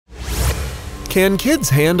Can kids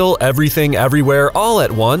handle everything everywhere all at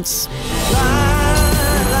once?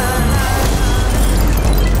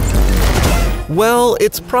 Well,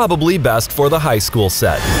 it's probably best for the high school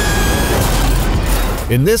set.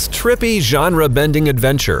 In this trippy, genre-bending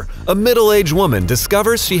adventure, a middle-aged woman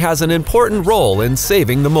discovers she has an important role in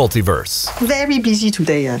saving the multiverse. Very busy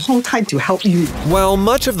today, no time to help you. While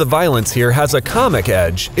much of the violence here has a comic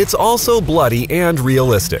edge, it's also bloody and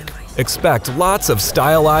realistic. Expect lots of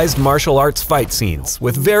stylized martial arts fight scenes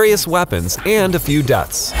with various weapons and a few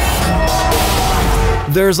deaths.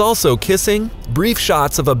 There's also kissing, brief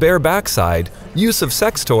shots of a bare backside, use of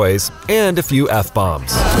sex toys, and a few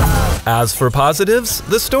F-bombs. As for positives,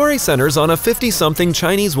 the story centers on a 50-something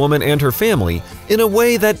Chinese woman and her family in a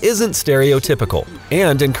way that isn't stereotypical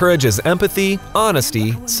and encourages empathy,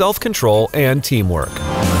 honesty, self-control, and teamwork.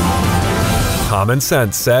 Common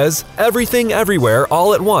Sense says everything everywhere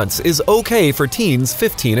all at once is okay for teens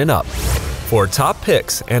 15 and up. For top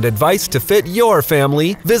picks and advice to fit your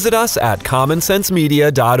family, visit us at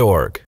commonsensemedia.org.